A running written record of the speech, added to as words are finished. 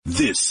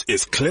This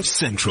is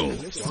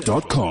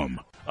CliffCentral.com.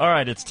 All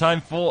right, it's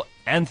time for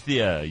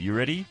Anthea. You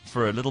ready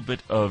for a little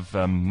bit of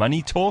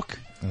money talk?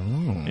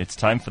 Oh. It's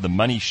time for the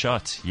money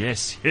shot.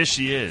 Yes, here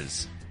she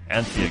is,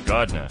 Anthea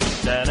Gardner.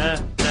 Da-na,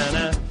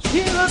 da-na. She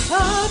works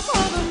hard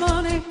for the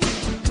money,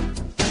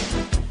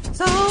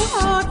 so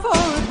hard for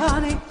it,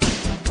 honey.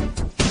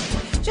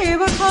 She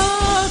works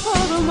hard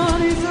for the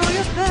money, so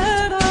you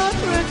better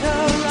treat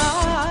her right.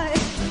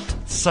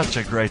 Such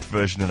a great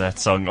version of that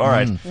song. All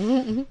right.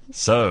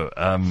 So,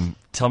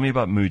 tell me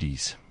about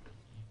Moody's.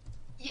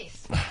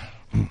 Yes.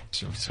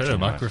 Turn the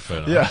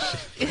microphone on. Yeah.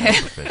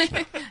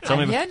 Tell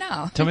me Here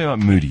now. Tell me about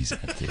Moody's,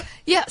 Anthea.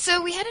 Yeah,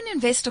 so we had an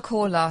investor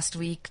call last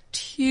week,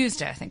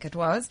 Tuesday, I think it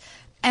was,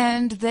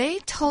 and they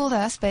told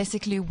us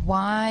basically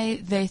why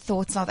they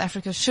thought South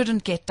Africa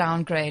shouldn't get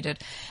downgraded.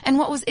 And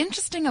what was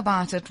interesting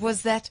about it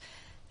was that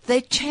they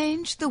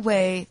changed the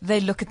way they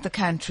look at the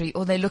country,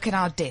 or they look at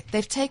our debt.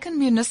 They've taken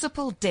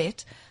municipal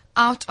debt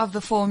out of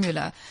the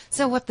formula.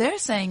 So what they're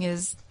saying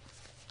is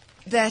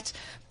that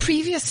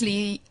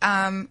previously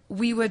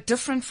we were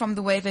different from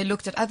the way they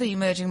looked at other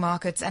emerging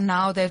markets, and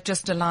now they've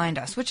just aligned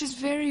us, which is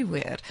very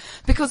weird.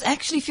 Because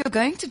actually, if you're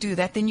going to do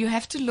that, then you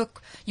have to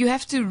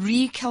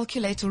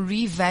recalculate or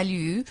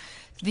revalue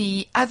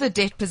the other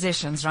debt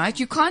positions, right?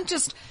 You can't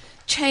just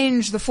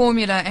change the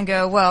formula and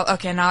go, well,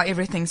 okay, now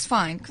everything's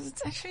fine, because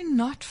it's actually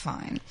not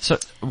fine. So,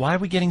 why are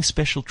we getting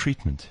special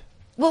treatment?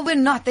 Well, we're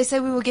not. They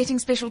say we were getting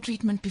special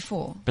treatment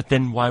before. But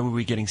then why were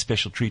we getting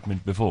special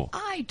treatment before?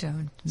 I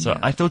don't know. So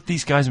I thought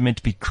these guys are meant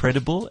to be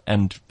credible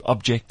and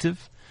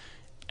objective,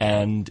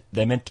 and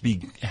they're meant to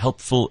be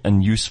helpful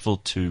and useful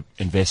to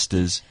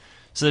investors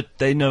so that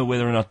they know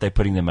whether or not they're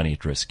putting their money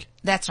at risk.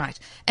 That's right.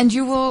 And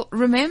you will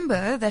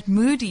remember that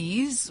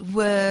Moody's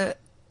were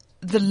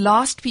the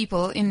last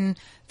people in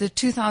the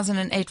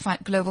 2008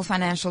 global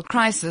financial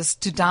crisis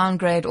to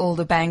downgrade all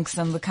the banks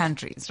and the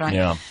countries, right?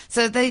 Yeah.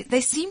 So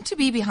they seem to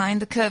be behind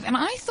the curve. And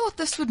I thought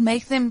this would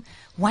make them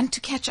want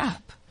to catch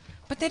up.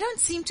 But they don't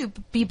seem to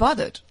be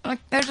bothered. Like,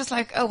 they're just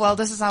like, oh, well,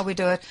 this is how we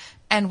do it,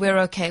 and we're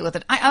okay with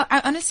it.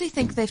 I honestly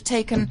think they've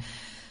taken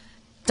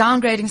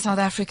downgrading South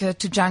Africa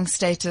to junk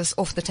status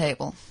off the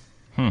table.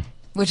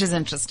 Which is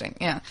interesting,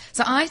 yeah.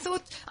 So I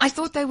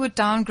thought they would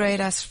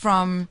downgrade us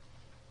from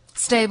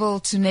stable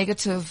to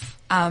negative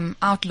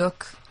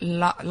outlook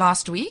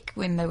last week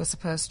when they were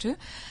supposed to.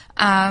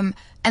 And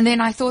then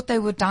I thought they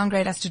would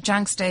downgrade us to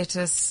junk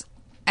status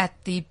at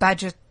the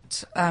budget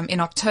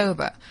in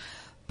October.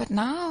 But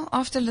now,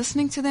 after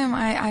listening to them,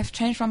 I've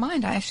changed my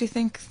mind. I actually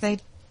think they're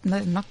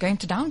not going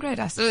to downgrade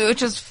us,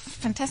 which is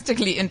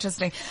fantastically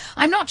interesting.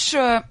 I'm not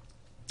sure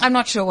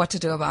what to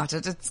do about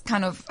it. It's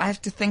kind of, I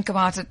have to think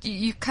about it.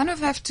 You kind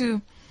of have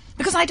to,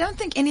 because I don't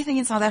think anything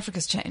in South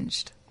Africa's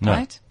changed,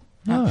 right?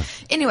 No.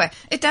 Anyway,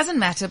 it doesn't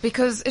matter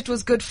because it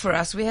was good for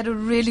us. We had a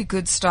really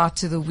good start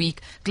to the week.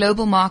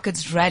 Global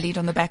markets rallied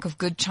on the back of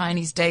good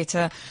Chinese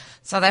data.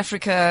 South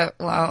Africa,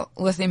 well,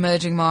 with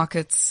emerging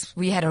markets,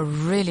 we had a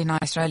really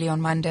nice rally on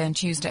Monday and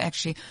Tuesday.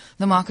 Actually,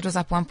 the market was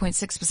up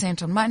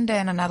 1.6% on Monday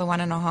and another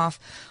 1.5%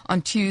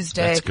 on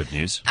Tuesday. That's good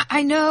news.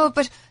 I know,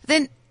 but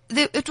then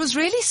it was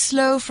really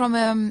slow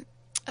from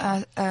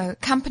a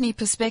company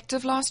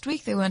perspective last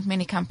week. There weren't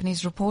many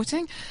companies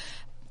reporting.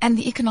 And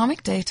the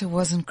economic data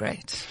wasn't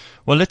great.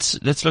 Well,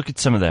 let's look at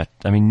some of that.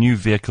 I mean, new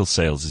vehicle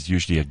sales is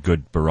usually a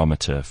good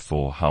barometer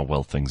for how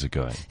well things are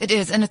going. It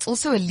is, and it's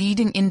also a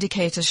leading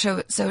indicator.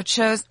 So it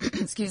shows,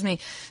 excuse me,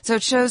 so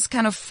it shows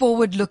kind of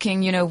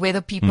forward-looking,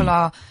 whether people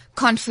are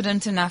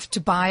confident enough to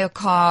buy a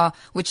car,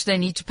 which they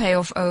need to pay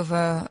off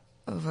over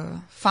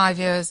 5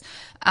 years.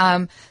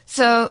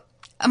 So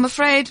I'm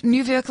afraid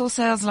new vehicle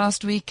sales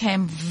last week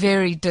came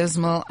very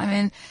dismal. I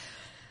mean,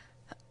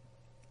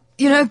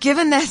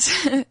 given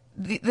that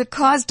the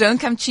cars don't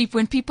come cheap,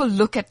 when people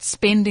look at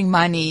spending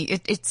money,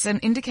 it's an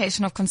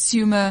indication of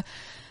consumer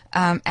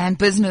and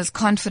business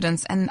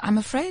confidence. And I'm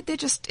afraid there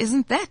just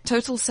isn't that.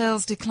 Total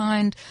sales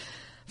declined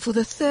for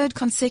the third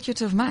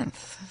consecutive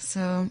month.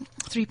 So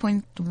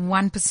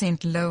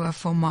 3.1% lower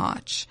for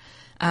March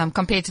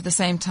compared to the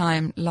same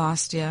time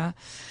last year.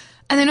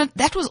 And then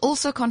that was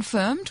also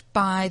confirmed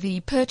by the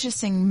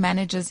Purchasing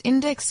Managers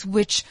Index,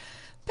 which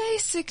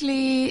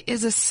basically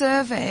is a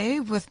survey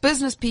with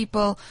business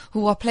people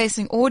who are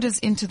placing orders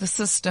into the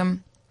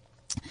system,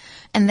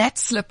 and that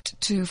slipped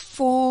to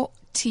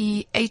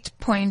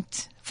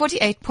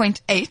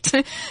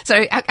 48.8.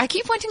 Sorry, I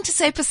keep wanting to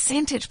say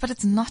percentage, but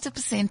it's not a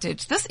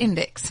percentage. This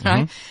index,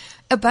 right?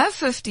 Above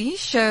 50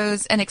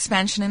 shows an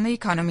expansion in the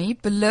economy.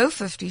 Below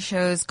 50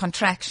 shows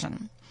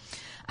contraction.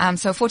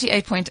 So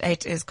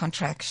 48.8 is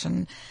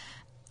contraction.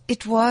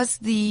 It was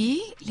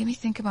let me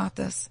think about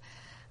this.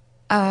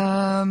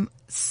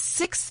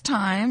 Sixth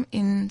time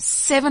in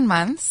 7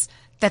 months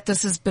that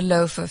this is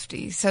below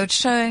 50. So it's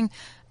showing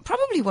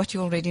probably what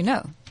you already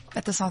know,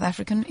 that the South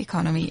African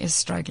economy is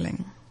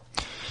struggling.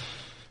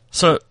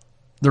 So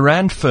the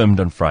Rand firmed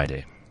on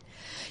Friday.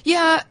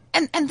 Yeah,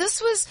 and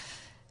this was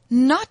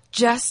not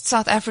just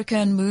South Africa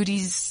and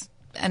Moody's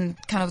and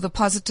kind of the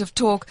positive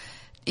talk.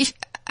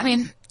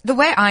 the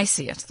way I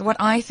see it, what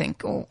I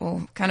think,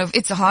 or kind of,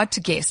 it's hard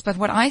to guess, but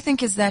what I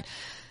think is that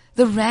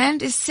the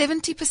rand is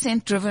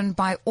 70% driven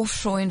by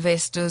offshore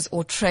investors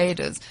or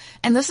traders.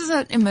 And this is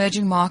an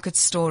emerging market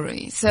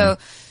story. So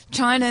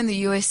China and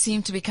the US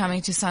seem to be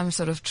coming to some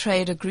sort of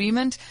trade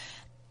agreement,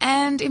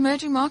 and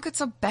emerging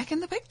markets are back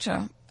in the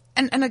picture.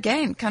 And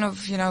again, kind of,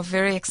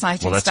 very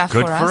exciting stuff for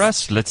us. Well,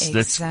 that's good for us.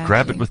 Let's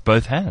grab it with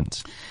both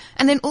hands.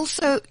 And then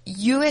also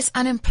US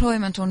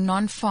unemployment or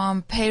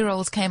non-farm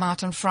payrolls came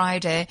out on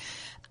Friday.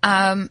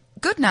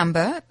 Good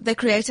number. They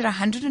created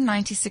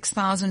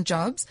 196,000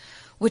 jobs,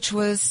 which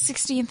was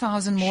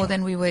 16,000 more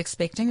than we were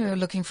expecting. We were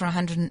looking for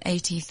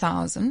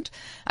 180,000.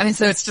 I mean,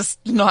 so it's just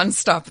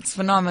non-stop. It's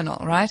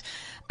phenomenal, right?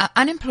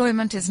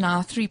 Unemployment is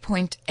now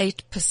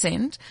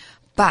 3.8%,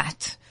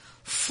 but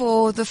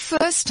for the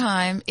first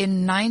time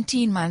in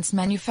 19 months,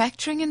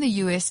 manufacturing in the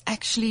US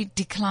actually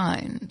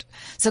declined.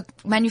 So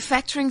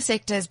manufacturing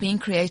sector has been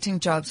creating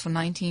jobs for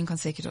 19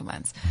 consecutive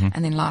months.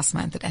 And then last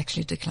month it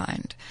actually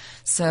declined.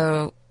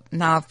 So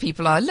now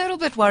people are a little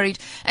bit worried.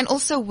 And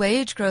also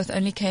wage growth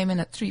only came in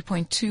at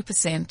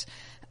 3.2%,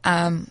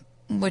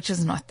 which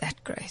is not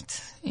that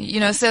great.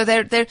 So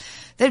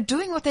they're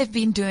doing what they've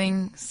been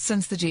doing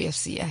since the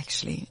GFC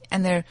actually.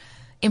 And they're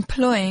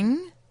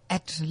employing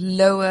at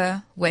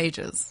lower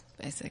wages,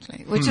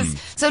 basically, which is,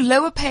 so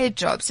lower paid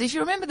jobs. So if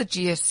you remember the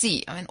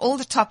GFC, I mean, all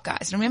the top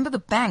guys, remember the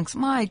banks,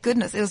 my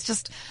goodness, it was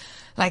just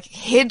like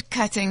head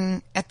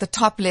cutting at the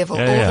top level.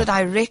 All the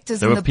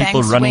directors there in were the banks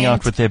people running went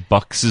out with their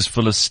boxes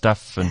full of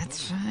stuff and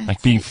That's right.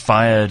 like being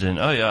fired and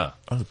Oh,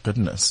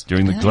 goodness.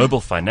 during the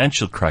global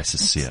financial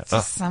crisis here. It's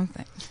just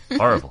something.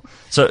 Horrible.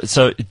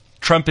 So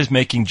Trump is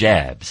making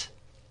jabs.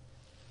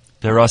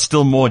 There are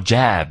still more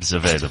jabs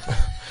available.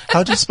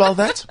 How do you spell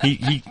that?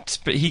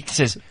 He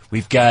says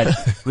we've got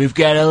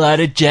a lot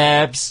of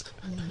jabs.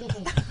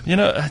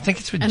 I think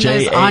it's with And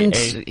J those A aren't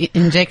A.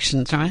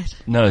 injections, right?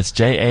 No, it's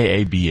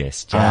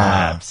JAABS.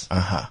 Jabs.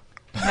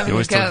 Having You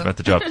always a go. talk about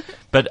the job,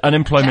 but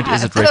unemployment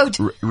is at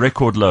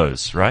record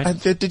lows, right? And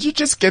did you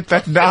just get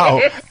that now?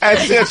 And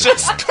they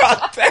just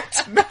got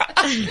that now.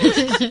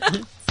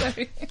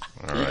 Sorry.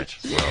 All right.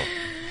 Well,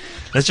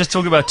 let's just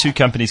talk about two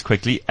companies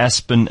quickly: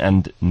 Aspen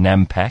and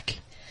Nampak.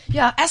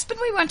 Yeah, Aspen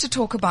we want to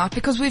talk about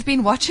because we've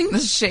been watching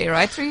this share,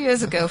 right? 3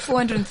 years ago,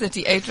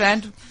 438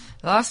 Rand.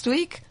 Last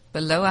week,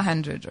 below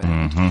 100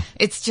 Rand.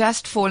 It's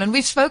just fallen.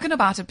 We've spoken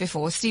about it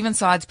before. Stephen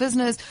Saad's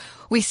business,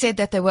 we said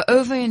that they were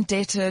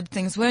over-indebted,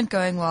 things weren't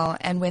going well,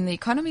 and when the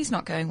economy's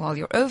not going well,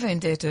 you're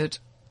over-indebted,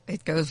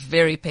 it goes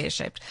very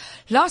pear-shaped.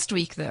 Last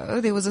week, though,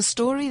 there was a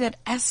story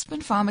that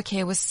Aspen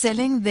Pharmacare was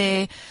selling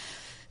their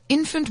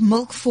infant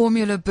milk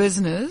formula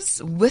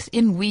business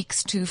within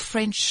weeks to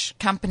French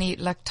company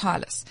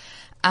Lactalis.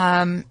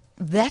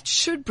 That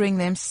should bring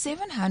them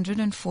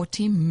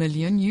 740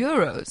 million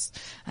euros.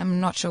 I'm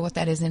not sure what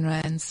that is in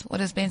rands. What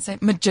does Ben say?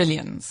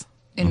 Majillions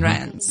in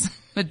rands.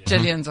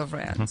 Majillions of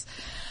rands.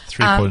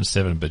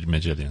 3.7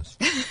 majillions.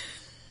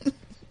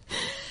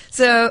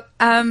 So,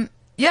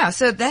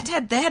 so they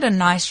had a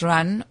nice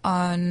run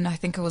on, I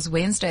think it was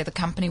Wednesday. The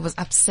company was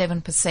up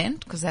 7%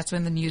 because that's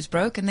when the news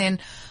broke. And then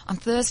on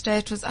Thursday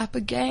it was up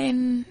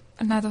again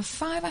another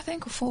 5, I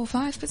think, or 4 or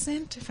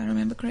 5%, if I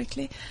remember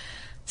correctly.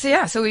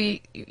 So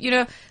we,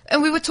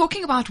 and we were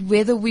talking about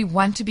whether we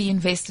want to be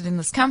invested in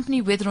this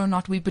company, whether or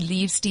not we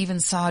believe Stephen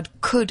Saad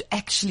could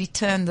actually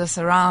turn this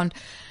around.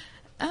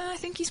 I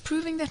think he's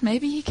proving that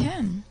maybe he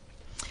can.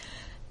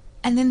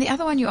 And then the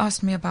other one you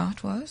asked me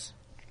about was?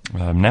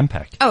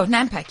 Nampak. Oh,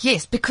 Nampak,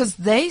 yes, because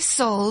they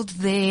sold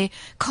their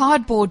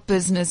cardboard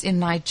business in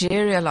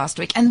Nigeria last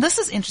week. And this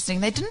is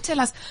interesting. They didn't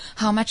tell us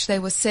how much they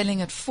were selling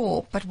it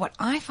for. But what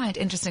I find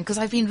interesting, because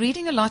I've been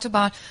reading a lot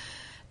about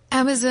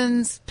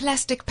Amazon's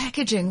plastic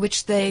packaging,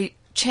 which they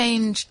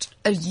changed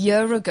a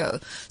year ago.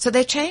 So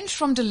they changed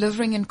from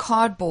delivering in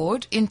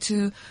cardboard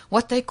into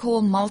what they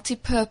call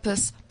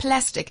multi-purpose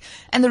plastic.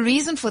 And the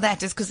reason for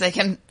that is because they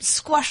can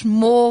squash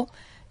more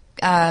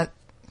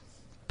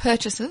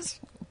purchases,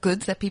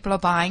 goods that people are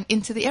buying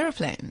into the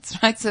aeroplanes,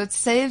 right? So it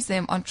saves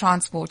them on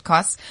transport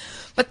costs.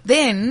 But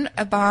then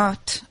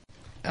about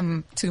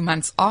 2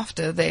 months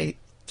after they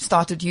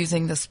started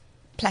using this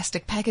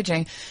plastic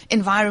packaging,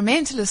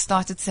 environmentalists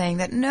started saying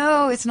that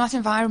no, it's not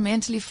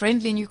environmentally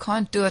friendly and you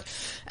can't do it.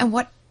 And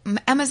what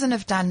Amazon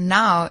have done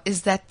now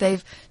is that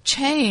they've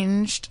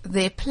changed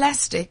their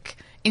plastic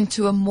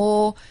into a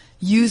more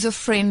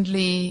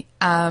user-friendly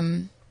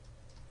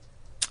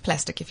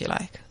plastic, if you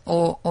like,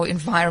 or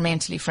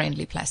environmentally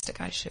friendly plastic,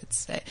 I should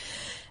say.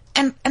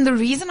 And the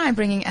reason I'm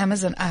bringing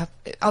Amazon up,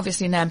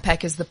 obviously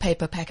Nampak is the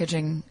paper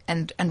packaging,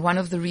 and one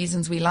of the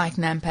reasons we like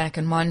Nampak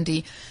and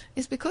Moody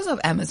is because of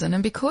Amazon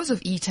and because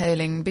of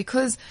e-tailing,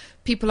 because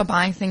people are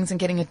buying things and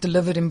getting it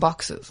delivered in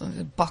boxes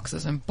and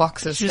boxes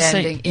Did you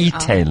standing say in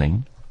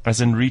e-tailing, as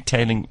in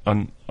retailing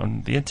on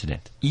the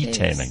internet?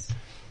 E-tailing. Yes.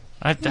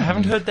 I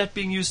haven't heard that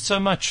being used so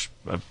much.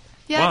 Wow.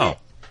 Yeah,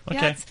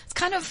 Okay. it's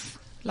kind of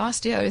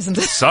last year, isn't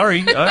it?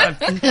 Sorry, I'm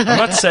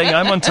not saying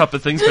I'm on top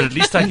of things, but at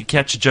least I could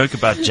catch a joke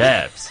about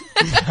jabs.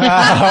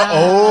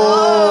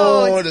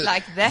 Oh, it's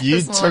like that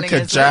You this morning, took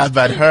a is it? jab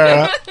at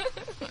her.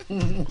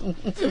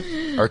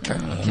 Okay.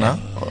 No?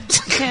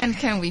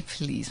 Can we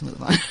please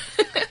move on?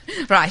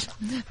 Right,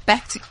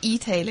 back to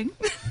e-tailing.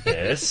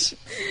 Yes.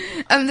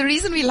 The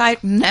reason we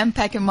like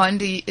Nampak and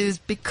Moody is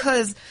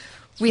because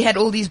we had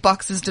all these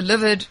boxes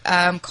delivered,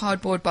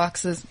 cardboard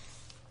boxes.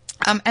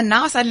 And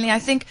now suddenly I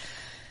think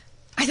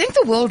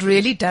the world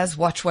really does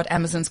watch what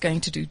Amazon's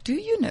going to do. Do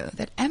you know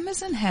that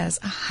Amazon has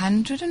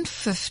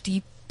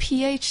 150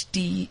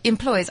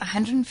 employs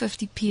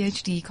 150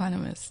 PhD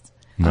economists?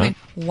 No. I mean,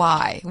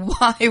 why?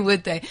 Why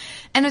would they?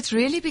 And it's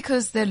really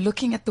because they're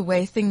looking at the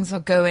way things are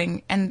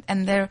going and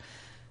they're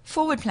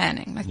forward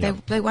planning. Like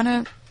they want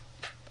to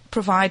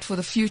provide for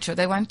the future.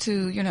 They want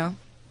to,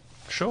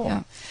 Sure.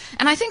 yeah.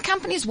 And I think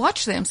companies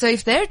watch them. So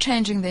if they're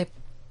changing their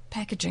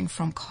packaging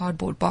from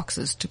cardboard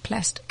boxes to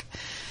plastic,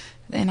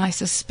 then I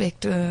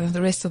suspect the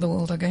rest of the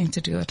world are going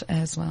to do it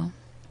as well.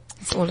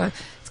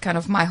 It's kind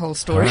of my whole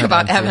story All right,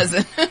 about Nancy.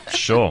 Amazon.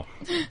 Sure.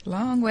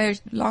 long way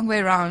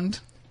round.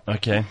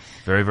 Okay.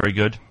 Very, very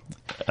good.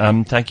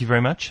 Thank you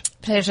very much.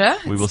 Pleasure.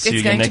 We will see you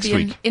again next It's going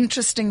to be week. an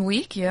interesting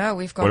week. Yeah,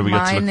 we've got What have we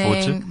got to look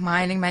forward to?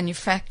 mining,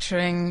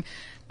 manufacturing.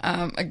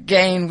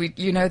 Again,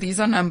 these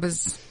are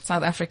numbers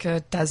South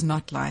Africa does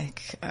not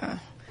like.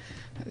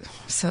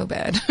 So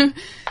bad.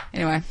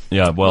 Anyway.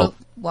 Yeah, well, we'll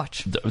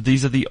watch.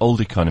 These are the old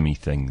economy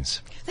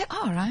things. They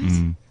are,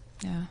 right?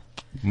 Yeah.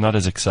 Not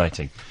as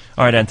exciting.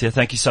 All right, Anthea,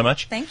 thank you so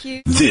much. Thank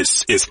you.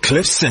 This is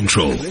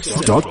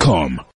CliffCentral.com.